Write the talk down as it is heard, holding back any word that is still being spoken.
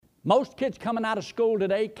Most kids coming out of school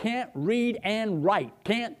today can't read and write,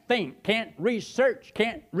 can't think, can't research,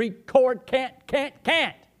 can't record,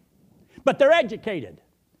 can't. But they're educated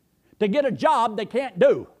to get a job they can't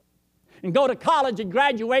do and go to college and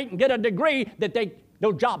graduate and get a degree that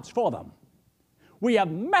no job's for them. We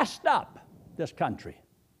have messed up this country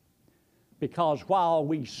because while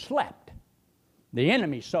we slept, the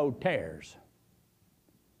enemy sowed tares.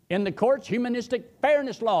 In the courts, humanistic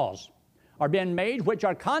fairness laws are being made which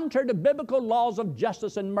are contrary to biblical laws of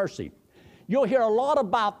justice and mercy. You'll hear a lot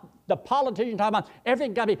about the politicians talking about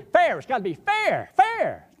everything's got to be fair. It's got to be fair.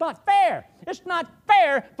 It's not fair. It's not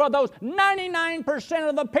fair for those 99%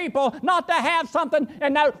 of the people not to have something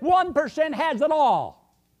and that 1% has it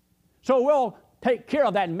all. So we'll take care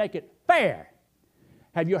of that and make it fair.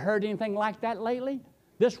 Have you heard anything like that lately?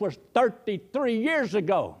 This was 33 years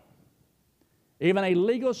ago. Even a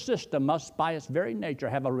legal system must, by its very nature,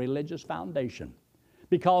 have a religious foundation.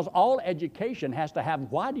 Because all education has to have,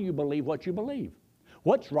 why do you believe what you believe?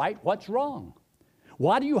 What's right, what's wrong?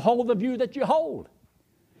 Why do you hold the view that you hold?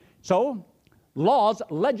 So, laws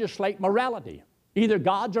legislate morality, either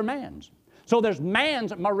God's or man's. So there's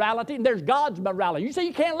man's morality and there's God's morality. You say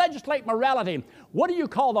you can't legislate morality. What do you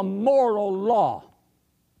call the moral law?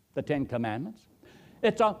 The Ten Commandments.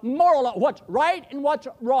 It's a moral law, what's right and what's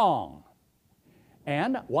wrong.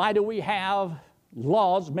 And why do we have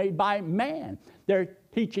laws made by man? They're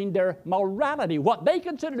teaching their morality, what they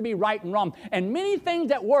consider to be right and wrong. And many things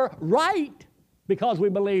that were right because we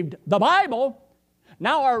believed the Bible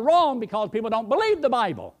now are wrong because people don't believe the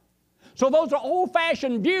Bible. So those are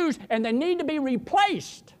old-fashioned views and they need to be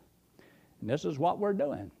replaced. And this is what we're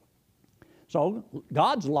doing. So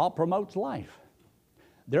God's law promotes life.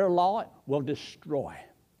 Their law will destroy.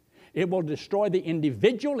 It will destroy the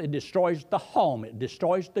individual. It destroys the home. It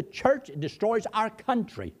destroys the church. It destroys our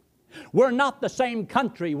country. We're not the same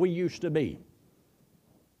country we used to be.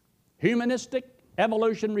 Humanistic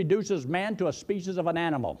evolution reduces man to a species of an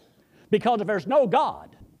animal. Because if there's no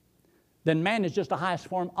God, then man is just the highest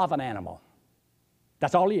form of an animal.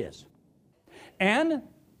 That's all he is. And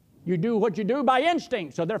you do what you do by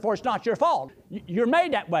instinct, so therefore it's not your fault. You're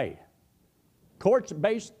made that way. Courts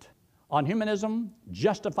based on humanism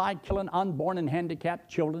justify killing unborn and handicapped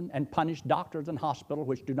children and punish doctors and hospitals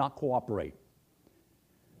which do not cooperate.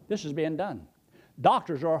 This is being done.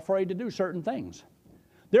 Doctors are afraid to do certain things.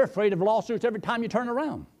 They're afraid of lawsuits every time you turn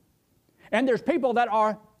around. And there's people that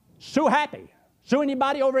are sue happy, sue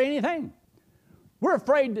anybody over anything. We're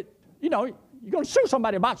afraid that, you're going to sue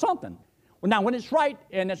somebody about something. Well, now, when it's right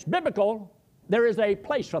and it's biblical, there is a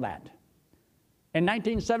place for that. In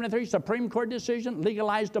 1973, Supreme Court decision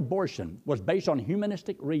legalized abortion was based on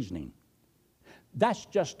humanistic reasoning. That's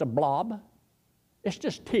just a blob. It's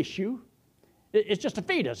just tissue. It's just a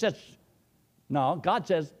fetus. No, God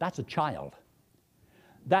says that's a child.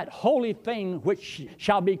 That holy thing which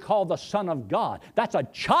shall be called the Son of God, that's a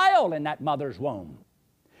child in that mother's womb.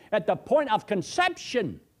 At the point of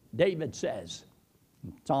conception, David says,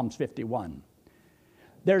 in Psalms 51,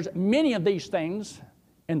 there's many of these things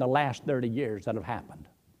in the last 30 years that have happened.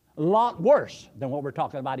 A lot worse than what we're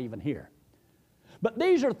talking about even here. But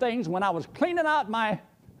these are things, when I was cleaning out my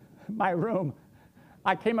room,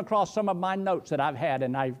 I came across some of my notes that I've had,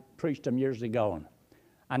 and I preached them years ago.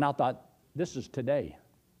 And I thought, this is today.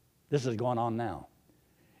 This is going on now.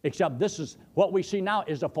 Except this is, what we see now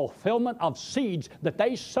is a fulfillment of seeds that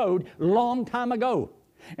they sowed long time ago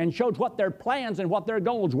and showed what their plans and what their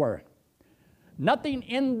goals were. Nothing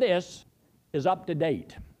in this is up to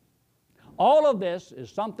date. All of this is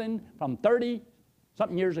something from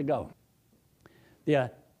 30-something years ago.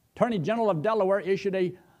 The Attorney General of Delaware issued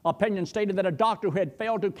an opinion stated that a doctor who had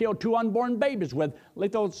failed to kill 2 unborn babies with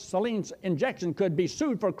lethal saline injection could be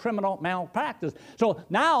sued for criminal malpractice. So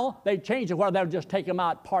now they changed it where they'll just take them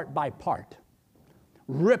out part by part,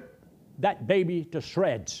 rip that baby to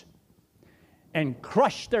shreds, and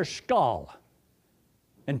crush their skull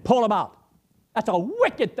and pull them out. That's a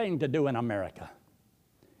wicked thing to do in America.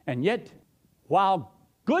 And yet, while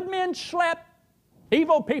good men slept,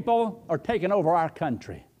 evil people are taking over our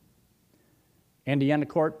country. Indiana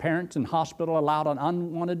court parents in hospital allowed an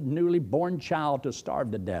unwanted newly born child to starve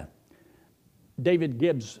to death. David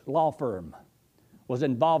Gibbs' law firm was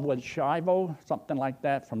involved with Shivo, something like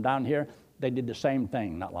that from down here. They did the same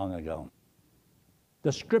thing not long ago.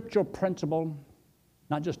 The scriptural principle,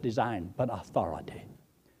 not just design, but authority.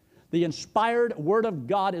 The inspired Word of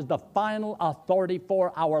God is the final authority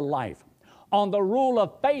for our life. On the rule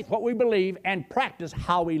of faith, what we believe, and practice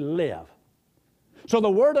how we live. So the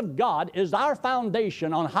Word of God is our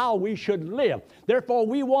foundation on how we should live. Therefore,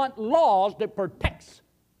 we want laws that protects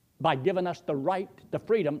by giving us the right, the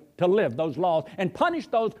freedom to live those laws and punish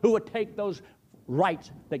those who would take those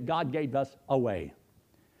rights that God gave us away.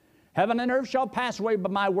 Heaven and earth shall pass away,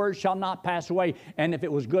 but my word shall not pass away. And if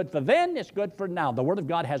it was good for then, it's good for now. The Word of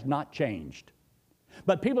God has not changed.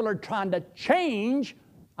 But people are trying to change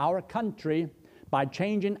our country by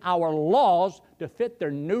changing our laws to fit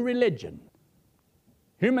their new religion.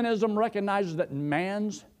 Humanism recognizes that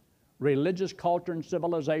man's religious culture and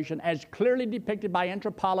civilization, as clearly depicted by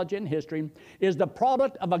anthropology and history, is the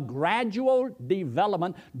product of a gradual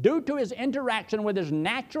development due to his interaction with his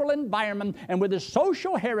natural environment and with his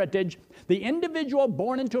social heritage. The individual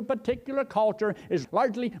born into a particular culture is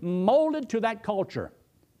largely molded to that culture.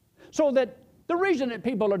 So that the reason that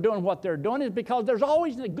people are doing what they're doing is because there's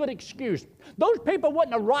always a good excuse. Those people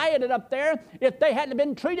wouldn't have rioted up there if they hadn't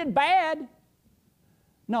been treated bad.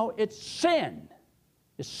 No, it's sin.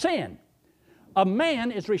 It's sin. A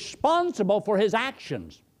man is responsible for his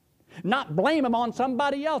actions, not blame him on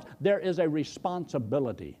somebody else. There is a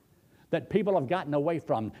responsibility that people have gotten away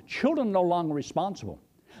from. Children are no longer responsible.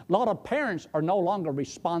 A lot of parents are no longer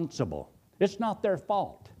responsible. It's not their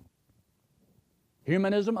fault.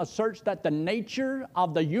 Humanism asserts that the nature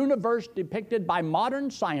of the universe depicted by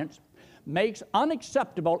modern science makes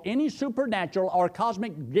unacceptable any supernatural or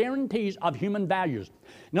cosmic guarantees of human values.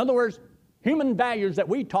 In other words, human values that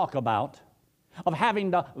we talk about, of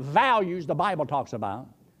having the values the Bible talks about,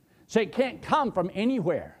 say it can't come from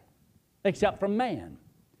anywhere except from man.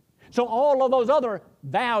 So all of those other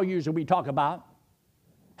values that we talk about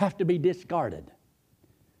have to be discarded.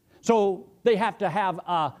 So they have to have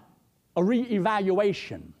a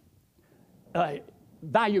re-evaluation,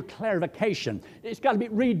 value clarification. It's got to be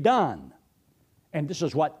redone. And this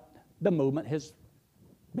is what the movement has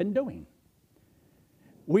been doing.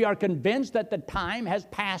 We are convinced that the time has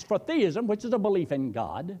passed for theism, which is a belief in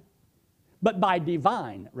God, but by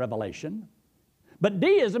divine revelation. But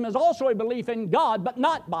deism is also a belief in God, but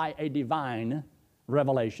not by a divine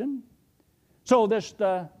revelation. So there's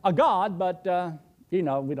a God, but we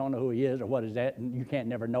don't know who he is or what is that, and you can't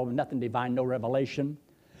never know. Nothing divine, no revelation.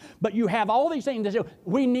 But you have all these things that say,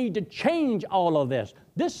 we need to change all of this.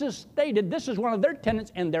 This is stated, this is one of their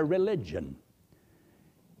tenets in their religion.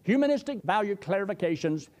 Humanistic value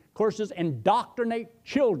clarifications courses indoctrinate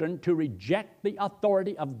children to reject the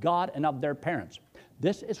authority of God and of their parents.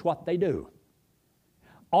 This is what they do.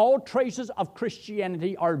 All traces of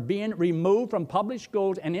Christianity are being removed from public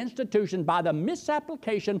schools and institutions by the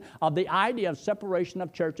misapplication of the idea of separation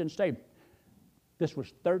of church and state. This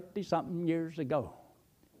was 30-something years ago.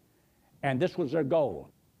 And this was their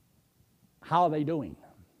goal. How are they doing?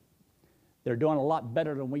 They're doing a lot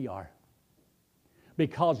better than we are.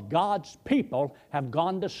 Because God's people have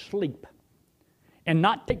gone to sleep and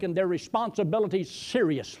not taken their responsibilities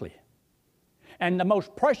seriously. And the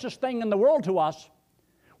most precious thing in the world to us,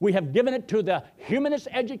 we have given it to the humanist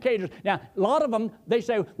educators. Now, a lot of them, they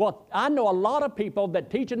say, well, I know a lot of people that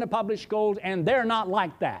teach in the public schools and they're not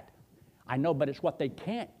like that. I know, but it's what they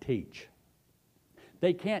can't teach.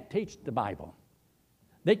 They can't teach the Bible.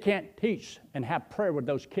 They can't teach and have prayer with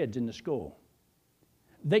those kids in the school.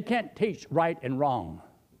 They can't teach right and wrong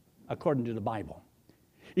according to the Bible.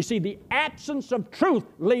 You see, the absence of truth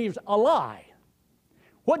leaves a lie.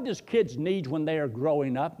 What does kids need when they are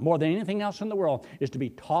growing up, more than anything else in the world, is to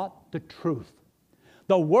be taught the truth.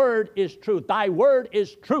 The Word is truth. Thy Word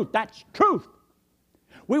is truth. That's truth.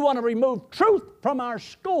 We want to remove truth from our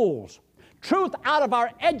schools, truth out of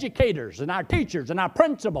our educators and our teachers and our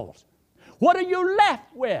principals. What are you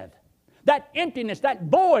left with? That emptiness, that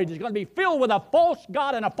void is going to be filled with a false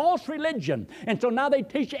God and a false religion. And so now they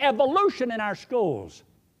teach evolution in our schools.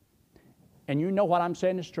 And you know what I'm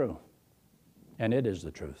saying is true. And it is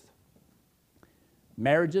the truth.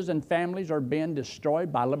 Marriages and families are being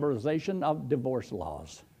destroyed by liberalization of divorce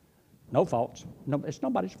laws. No faults. No, it's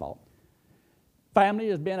nobody's fault. Family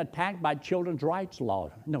is being attacked by children's rights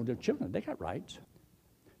law. No, the children, they got rights.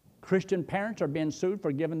 Christian parents are being sued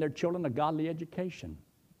for giving their children a godly education.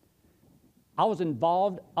 I was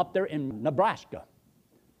involved up there in Nebraska,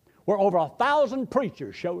 where over 1,000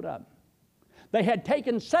 preachers showed up. They had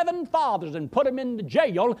taken 7 fathers and put them in the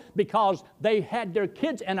jail because they had their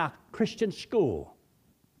kids in a Christian school.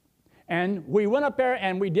 And we went up there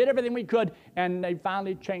and we did everything we could, and they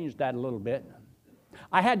finally changed that a little bit.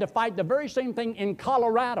 I had to fight the very same thing in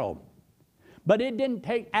Colorado. But it didn't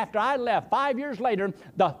take, after I left, 5 years later,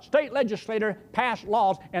 the state legislature passed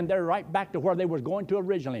laws, and they're right back to where they were going to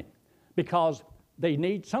originally. Because they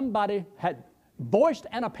need somebody had voiced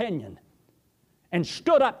an opinion and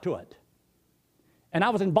stood up to it. And I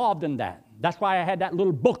was involved in that. That's why I had that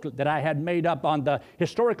little booklet that I had made up on the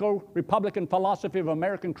historical Republican philosophy of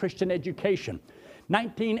American Christian education.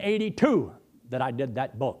 1982 that I did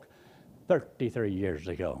that book, 33 years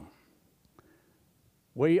ago.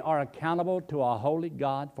 We are accountable to a holy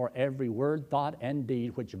God for every word, thought, and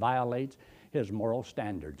deed which violates His moral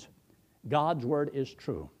standards. God's Word is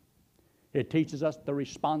true. It teaches us the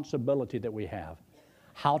responsibility that we have,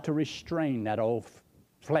 how to restrain that old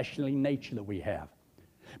fleshly nature that we have.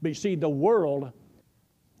 But you see, the world,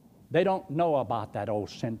 they don't know about that old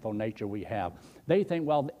sinful nature we have. They think,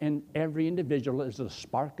 well, in every individual is a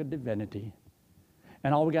spark of divinity,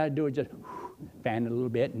 and all we got to do is just fan it a little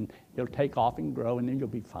bit, and it'll take off and grow, and then you'll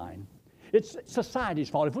be fine. It's society's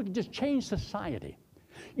fault. If we could just change society,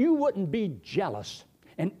 you wouldn't be jealous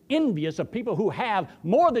and envious of people who have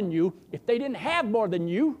more than you if they didn't have more than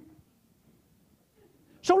you.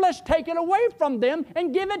 So let's take it away from them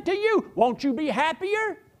and give it to you. Won't you be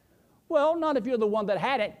happier? Well, not if you're the one that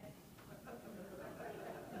had it.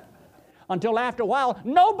 Until after a while,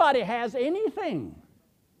 nobody has anything.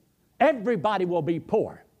 Everybody will be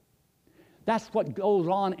poor. That's what goes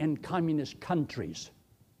on in communist countries.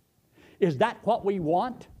 Is that what we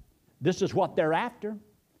want? This is what they're after.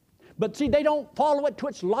 But see, they don't follow it to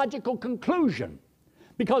its logical conclusion,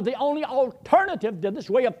 because the only alternative to this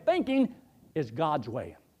way of thinking is God's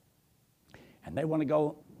way. And they want to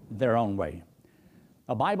go their own way.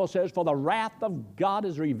 The Bible says, for the wrath of God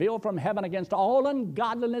is revealed from heaven against all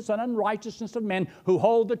ungodliness and unrighteousness of men who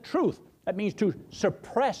hold the truth. That means to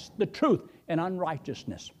suppress the truth in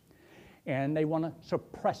unrighteousness. And they want to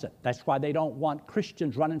suppress it. That's why they don't want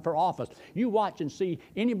Christians running for office. You watch and see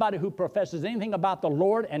anybody who professes anything about the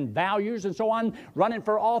Lord and values and so on running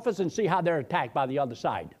for office, and see how they're attacked by the other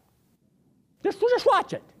side. Just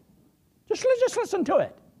watch it. Just listen to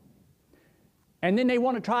it. And then they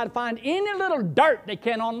want to try to find any little dirt they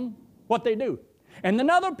can on what they do. And then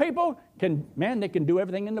other people they can do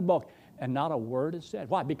everything in the book, and not a word is said.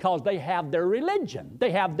 Why? Because they have their religion.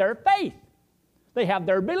 They have their faith. They have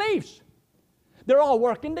their beliefs. They're all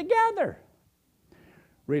working together.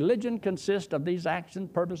 Religion consists of these actions,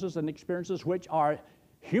 purposes, and experiences which are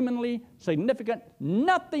humanly significant.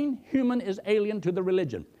 Nothing human is alien to the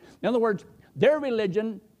religion. In other words, their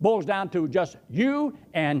religion boils down to just you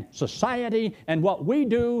and society and what we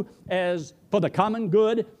do as for the common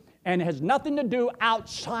good, and has nothing to do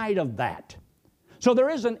outside of that. So there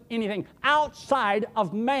isn't anything outside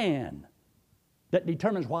of man that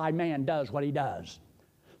determines why man does what he does.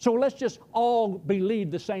 So let's just all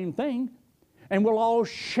believe the same thing, and we'll all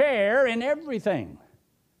share in everything.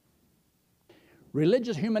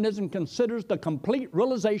 Religious humanism considers the complete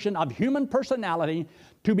realization of human personality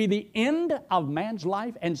to be the end of man's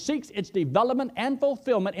life, and seeks its development and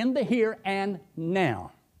fulfillment in the here and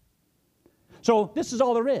now. So this is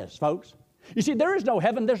all there is, folks. You see, there is no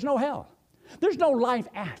heaven, there's no hell. There's no life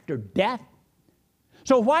after death.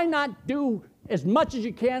 So why not do as much as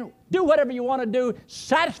you can, do whatever you want to do,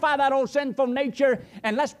 satisfy that old sinful nature,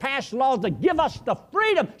 and let's pass laws to give us the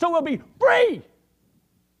freedom so we'll be free.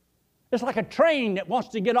 It's like a train that wants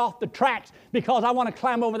to get off the tracks because I want to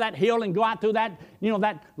climb over that hill and go out through that,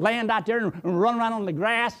 that land out there and run around on the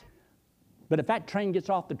grass. But if that train gets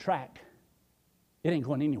off the track, it ain't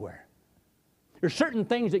going anywhere. There's certain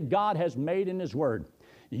things that God has made in His Word.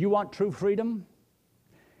 You want true freedom?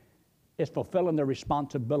 It's fulfilling the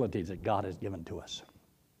responsibilities that God has given to us.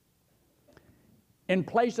 In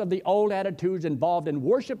place of the old attitudes involved in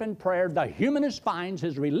worship and prayer, the humanist finds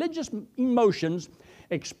his religious emotions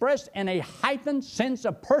expressed in a heightened sense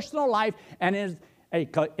of personal life and in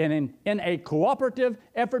a cooperative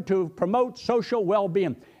effort to promote social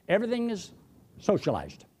well-being. Everything is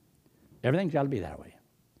socialized. Everything's got to be that way.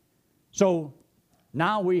 So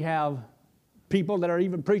now we have people that are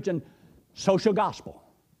even preaching social gospel.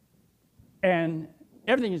 And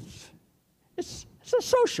everything is, it's a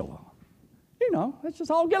social. Let's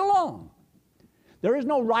just all get along. There is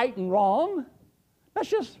no right and wrong. Let's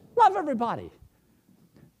just love everybody.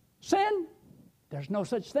 Sin, there's no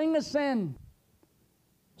such thing as sin.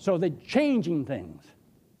 So they're changing things.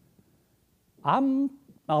 I'm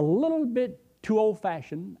a little bit too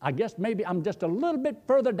old-fashioned. I guess maybe I'm just a little bit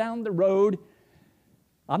further down the road.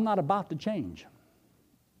 I'm not about to change.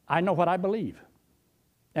 I know what I believe,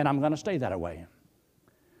 and I'm going to stay that way.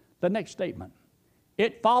 The next statement.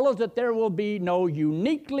 It follows that there will be no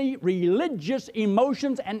uniquely religious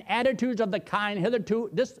emotions and attitudes of the kind hitherto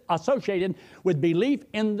associated with belief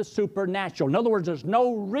in the supernatural. In other words, there's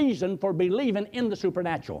no reason for believing in the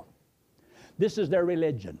supernatural. This is their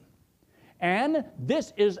religion. And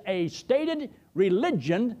this is a stated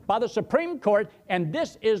religion by the Supreme Court, and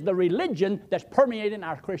this is the religion that's permeating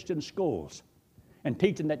our Christian schools and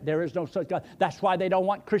teaching that there is no such God. That's why they don't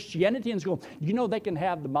want Christianity in school. You know, they can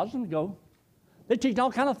have the Muslims go. They teach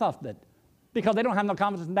all kind of stuff because they don't have no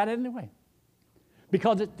confidence in that anyway.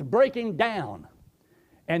 Because it's breaking down.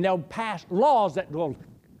 And they'll pass laws that will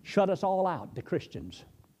shut us all out, the Christians.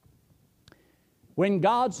 When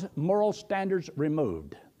God's moral standards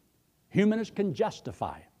removed, humanists can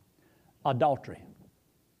justify adultery.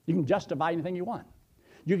 You can justify anything you want.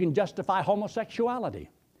 You can justify homosexuality,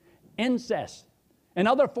 incest, and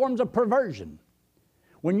other forms of perversion.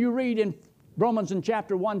 When you read in Romans in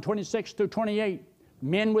chapter 1, 26 through 28,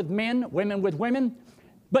 men with men, women with women.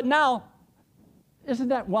 But now, isn't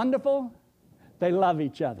that wonderful? They love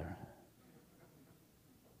each other.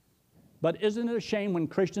 But isn't it a shame when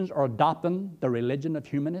Christians are adopting the religion of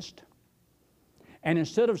humanists? And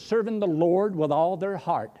instead of serving the Lord with all their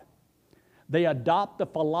heart, they adopt the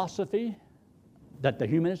philosophy that the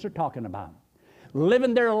humanists are talking about.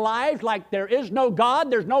 Living their lives like there is no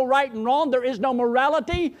God, there's no right and wrong, there is no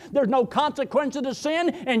morality, there's no consequences to sin,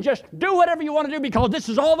 and just do whatever you want to do because this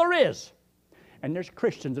is all there is. And there's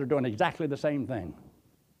Christians that are doing exactly the same thing.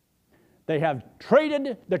 They have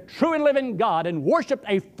traded the true and living God and worshiped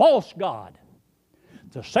a false God.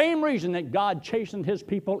 It's the same reason that God chastened His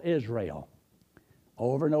people Israel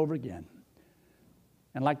over and over again.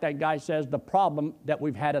 And like that guy says, the problem that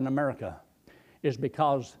we've had in America is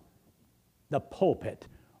because the pulpit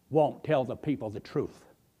won't tell the people the truth.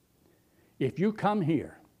 If you come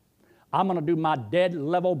here, I'm going to do my dead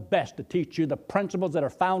level best to teach you the principles that are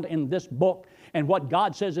found in this book and what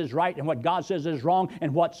God says is right and what God says is wrong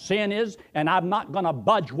and what sin is, and I'm not going to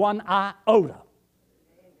budge one iota.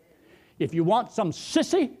 If you want some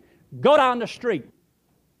sissy, go down the street,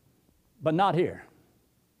 but not here.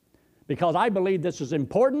 Because I believe this is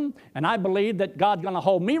important, and I believe that God's going to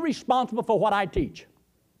hold me responsible for what I teach.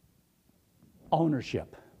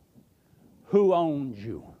 Ownership. Who owns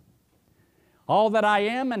you? All that I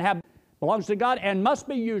am and have belongs to God and must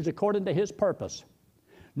be used according to His purpose.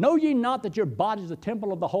 Know ye not that your body is the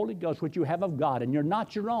temple of the Holy Ghost, which you have of God, and you're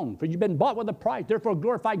not your own, for you've been bought with a price. Therefore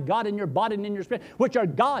glorify God in your body and in your spirit, which are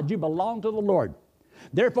God's. You belong to the Lord.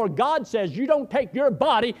 Therefore God says you don't take your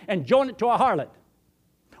body and join it to a harlot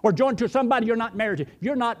or join it to somebody you're not married to. If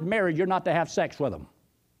you're not married, you're not to have sex with them.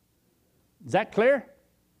 Is that clear?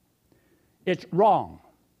 It's wrong.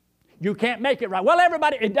 You can't make it right. Well,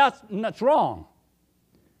 everybody, that's wrong.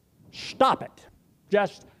 Stop it.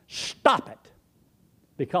 Just stop it.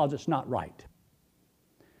 Because it's not right.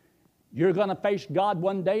 You're going to face God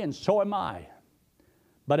one day, and so am I.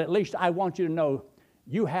 But at least I want you to know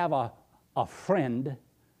you have a friend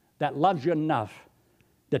that loves you enough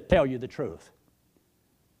to tell you the truth.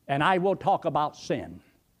 And I will talk about sin,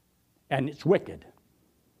 and it's wicked,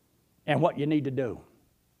 and what you need to do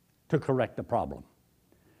to correct the problem.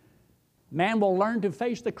 Man will learn to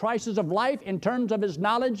face the crisis of life in terms of his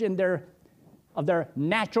knowledge and of their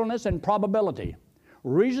naturalness and probability.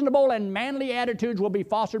 Reasonable and manly attitudes will be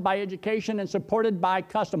fostered by education and supported by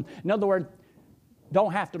custom. In other words,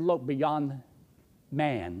 don't have to look beyond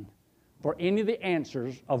man for any of the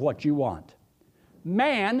answers of what you want.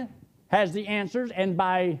 Man has the answers, and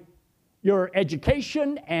by your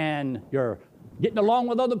education and your getting along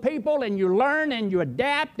with other people, and you learn and you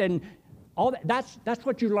adapt and all that, that's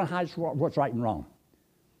what you learn what's right and wrong.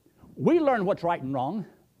 We learn what's right and wrong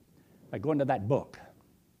by going to that book.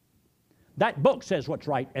 That book says what's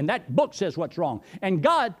right, and that book says what's wrong. And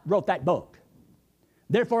God wrote that book.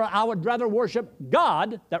 Therefore, I would rather worship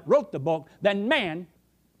God that wrote the book than man,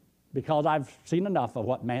 because I've seen enough of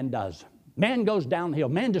what man does. Man goes downhill.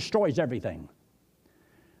 Man destroys everything.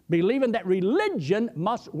 Believing that religion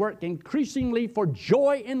must work increasingly for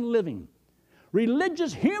joy in living.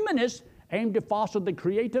 Religious humanists aim to foster the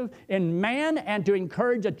creative in man and to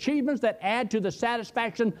encourage achievements that add to the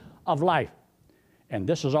satisfaction of life. And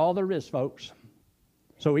this is all there is, folks.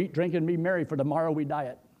 So eat, drink, and be merry, for tomorrow we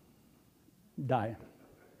die.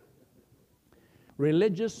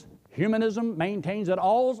 Religious humanism maintains that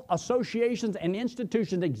all associations and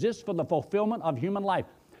institutions exist for the fulfillment of human life.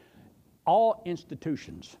 All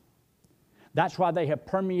institutions. That's why they have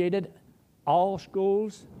permeated all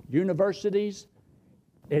schools, universities,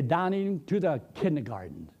 down into the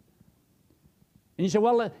kindergarten. And you say,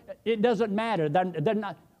 well, it doesn't matter. They're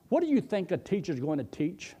not. What do you think a teacher's going to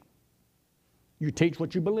teach? You teach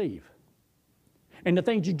what you believe. And the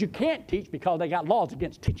things that you can't teach because they got laws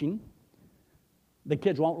against teaching, the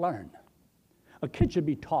kids won't learn. A kid should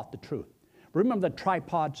be taught the truth. Remember the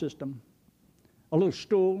tripod system? A little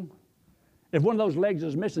stool? If one of those legs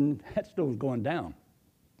is missing, that stool's going down.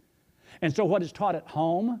 And so what is taught at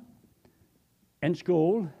home and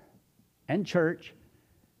school and church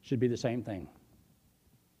should be the same thing.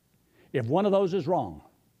 If one of those is wrong,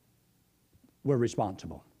 we're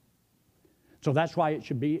responsible. So that's why it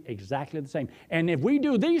should be exactly the same. And if we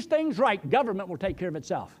do these things right, government will take care of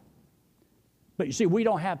itself. But you see, we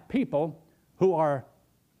don't have people who are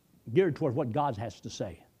geared toward what God has to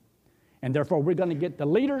say. And therefore, we're going to get the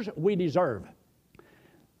leaders we deserve.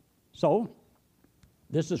 So,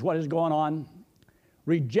 this is what is going on.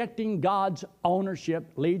 Rejecting God's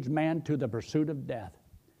ownership leads man to the pursuit of death.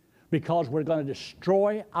 Because we're going to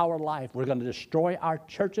destroy our life. We're going to destroy our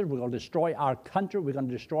churches. We're going to destroy our country. We're going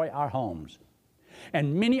to destroy our homes.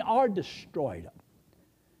 And many are destroyed.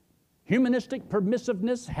 Humanistic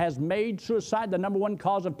permissiveness has made suicide the number one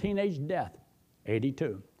cause of teenage death,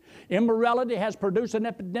 82. Immorality has produced an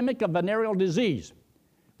epidemic of venereal disease.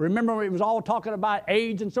 Remember, it was all talking about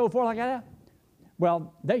AIDS and so forth like that?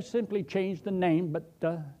 Well, they simply changed the name, but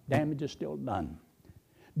the damage is still done.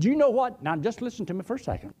 Do you know what? Now, just listen to me for a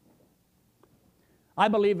second. I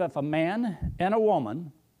believe if a man and a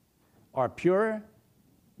woman are pure,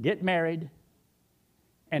 get married,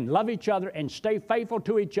 and love each other and stay faithful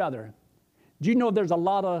to each other, do you know there's a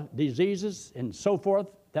lot of diseases and so forth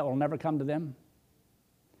that will never come to them?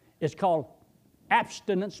 It's called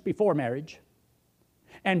abstinence before marriage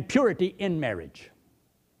and purity in marriage.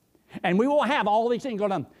 And we won't have all these things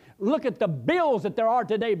going on. Look at the bills that there are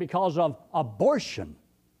today because of abortion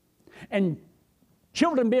and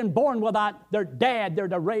children being born without their dad there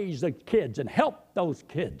to raise the kids and help those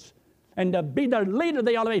kids and to be the leader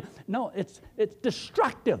they ought to be. No, it's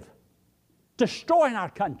destructive, destroying our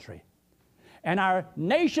country. And our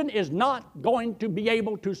nation is not going to be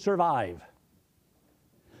able to survive.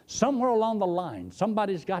 Somewhere along the line,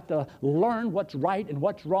 somebody's got to learn what's right and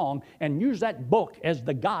what's wrong and use that book as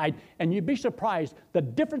the guide, and you'd be surprised the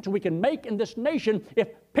difference we can make in this nation if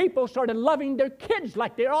people started loving their kids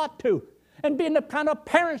like they ought to and being the kind of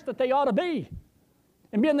parents that they ought to be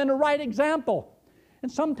and being the right example.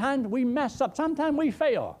 And sometimes we mess up, sometimes we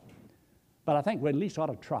fail, but I think we at least ought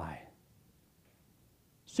to try.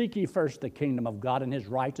 Seek ye first the kingdom of God and His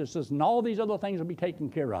righteousness, and all these other things will be taken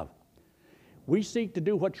care of. We seek to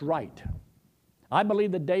do what's right. I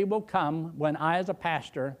believe the day will come when I, as a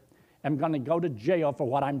pastor, am going to go to jail for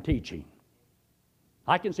what I'm teaching.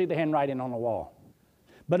 I can see the handwriting on the wall.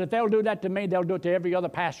 But if they'll do that to me, they'll do it to every other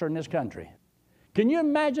pastor in this country. Can you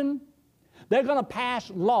imagine? They're going to pass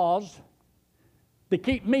laws to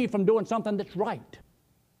keep me from doing something that's right,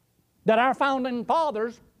 that our founding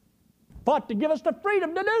fathers fought to give us the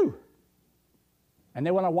freedom to do. And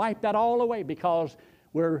they want to wipe that all away because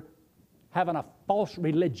we're having a false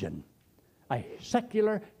religion, a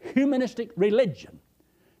secular, humanistic religion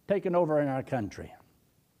taken over in our country.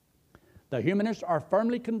 The humanists are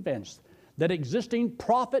firmly convinced that existing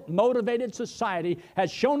profit-motivated society has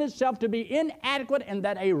shown itself to be inadequate and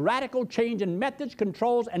that a radical change in methods,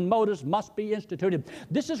 controls, and motives must be instituted.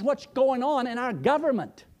 This is what's going on in our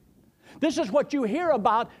government. This is what you hear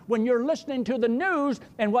about when you're listening to the news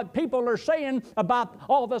and what people are saying about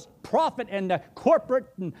all this profit and the corporate.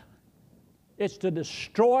 It's to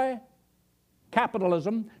destroy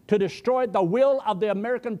capitalism, to destroy the will of the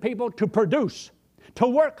American people to produce, to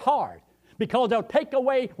work hard, because they'll take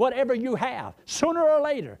away whatever you have. Sooner or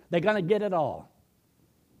later, they're going to get it all.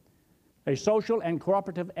 A social and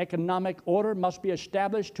cooperative economic order must be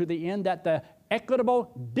established to the end that the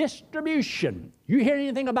equitable distribution, you hear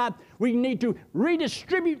anything about we need to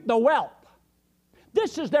redistribute the wealth.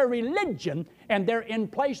 This is their religion, and they're in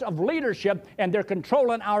place of leadership, and they're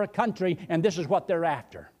controlling our country, and this is what they're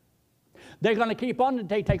after. They're going to keep on,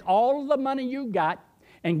 they take all the money you got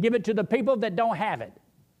and give it to the people that don't have it.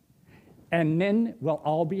 And then we'll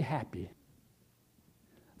all be happy.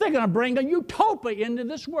 They're going to bring a utopia into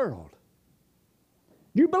this world.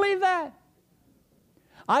 Do you believe that?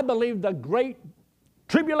 I believe the great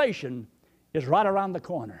tribulation is right around the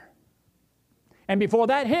corner. And before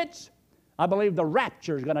that hits, I believe the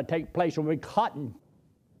rapture is going to take place and we'll be caught and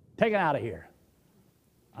taken out of here.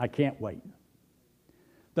 I can't wait.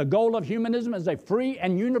 The goal of humanism is a free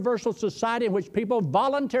and universal society in which people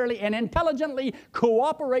voluntarily and intelligently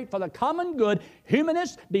cooperate for the common good.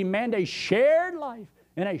 Humanists demand a shared life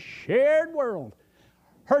in a shared world.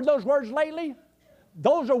 Heard those words lately?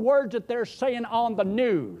 Those are words that they're saying on the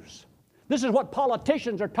news. This is what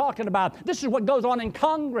politicians are talking about. This is what goes on in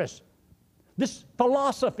Congress. This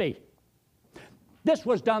philosophy. This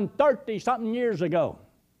was done 30-something years ago.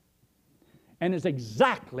 And is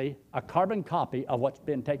exactly a carbon copy of what's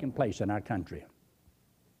been taking place in our country.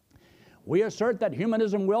 We assert that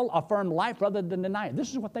humanism will affirm life rather than deny it.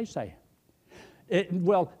 This is what they say. It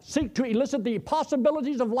will seek to elicit the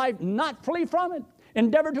possibilities of life, not flee from it.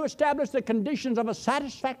 Endeavor to establish the conditions of a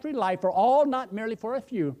satisfactory life for all, not merely for a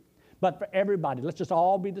few, but for everybody. Let's just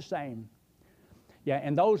all be the same. Yeah,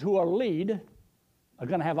 and those who will lead are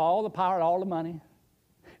going to have all the power and all the money,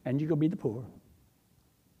 and you're going to be the poor.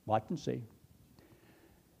 Watch and see.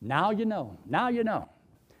 Now you know. Now you know.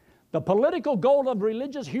 The political goal of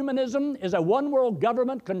religious humanism is a one-world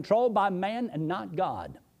government controlled by man and not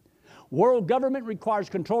God. World government requires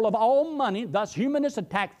control of all money. Thus, humanists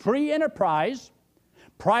attack free enterprise,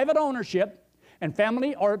 private ownership, and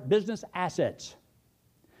family or business assets.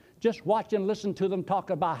 Just watch and listen to them talk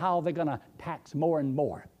about how they're going to tax more and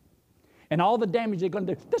more, and all the damage they're going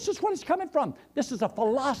to do. This is what it's coming from. This is a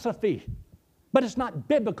philosophy, but it's not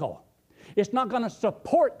biblical. It's not going to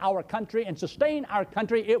support our country and sustain our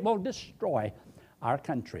country. It will destroy our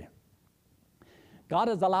country. God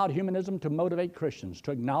has allowed humanism to motivate Christians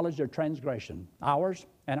to acknowledge their transgression, ours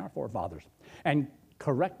and our forefathers, and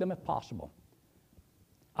correct them if possible.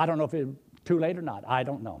 I don't know if it's too late or not. I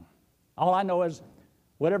don't know. All I know is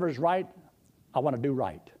whatever is right, I want to do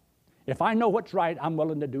right. If I know what's right, I'm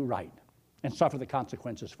willing to do right and suffer the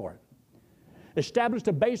consequences for it. Established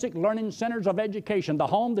the basic learning centers of education, the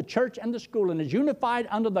home, the church, and the school, and is unified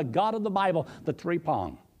under the God of the Bible, the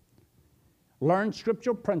three-prong. Learn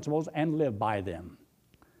scriptural principles and live by them.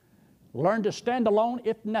 Learn to stand alone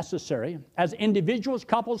if necessary as individuals,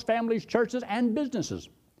 couples, families, churches, and businesses.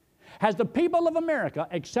 Has the people of America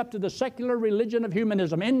accepted the secular religion of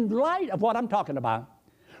humanism? In light of what I'm talking about,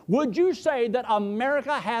 would you say that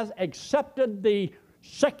America has accepted the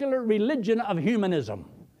secular religion of humanism?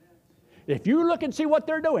 If you look and see what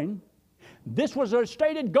they're doing, this was their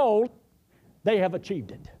stated goal. They have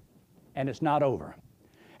achieved it, and it's not over.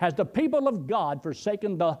 Has the people of God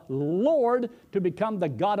forsaken the Lord to become the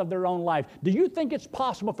God of their own life? Do you think it's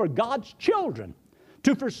possible for God's children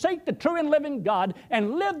to forsake the true and living God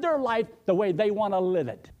and live their life the way they want to live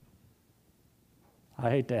it? I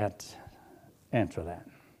hate to answer that.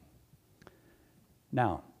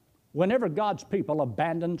 Now, whenever God's people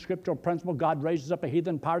abandon scriptural principle, God raises up a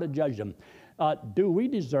heathen power to judge them. Do we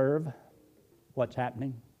deserve what's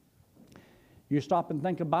happening? You stop and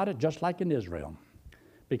think about it, just like in Israel.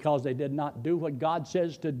 Because they did not do what God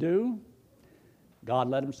says to do, God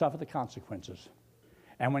let them suffer the consequences.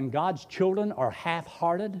 And when God's children are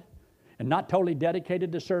half-hearted and not totally dedicated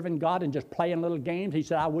to serving God and just playing little games, he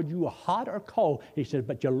said, I would you hot or cold? He said,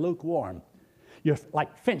 but you're lukewarm. You're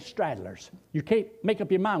like fence straddlers. You can't make up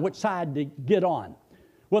your mind which side to get on.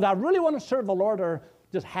 Whether I really want to serve the Lord or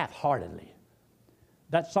just half-heartedly.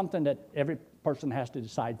 That's something that every person has to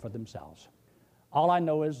decide for themselves. All I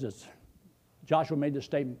know is this. Joshua made the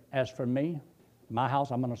statement, as for me, my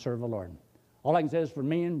house, I'm going to serve the Lord. All I can say is for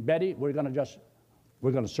me and Betty, we're going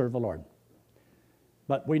to serve the Lord.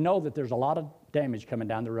 But we know that there's a lot of damage coming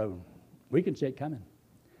down the road. We can see it coming.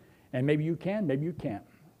 And maybe you can, maybe you can't.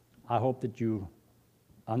 I hope that you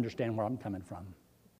understand where I'm coming from.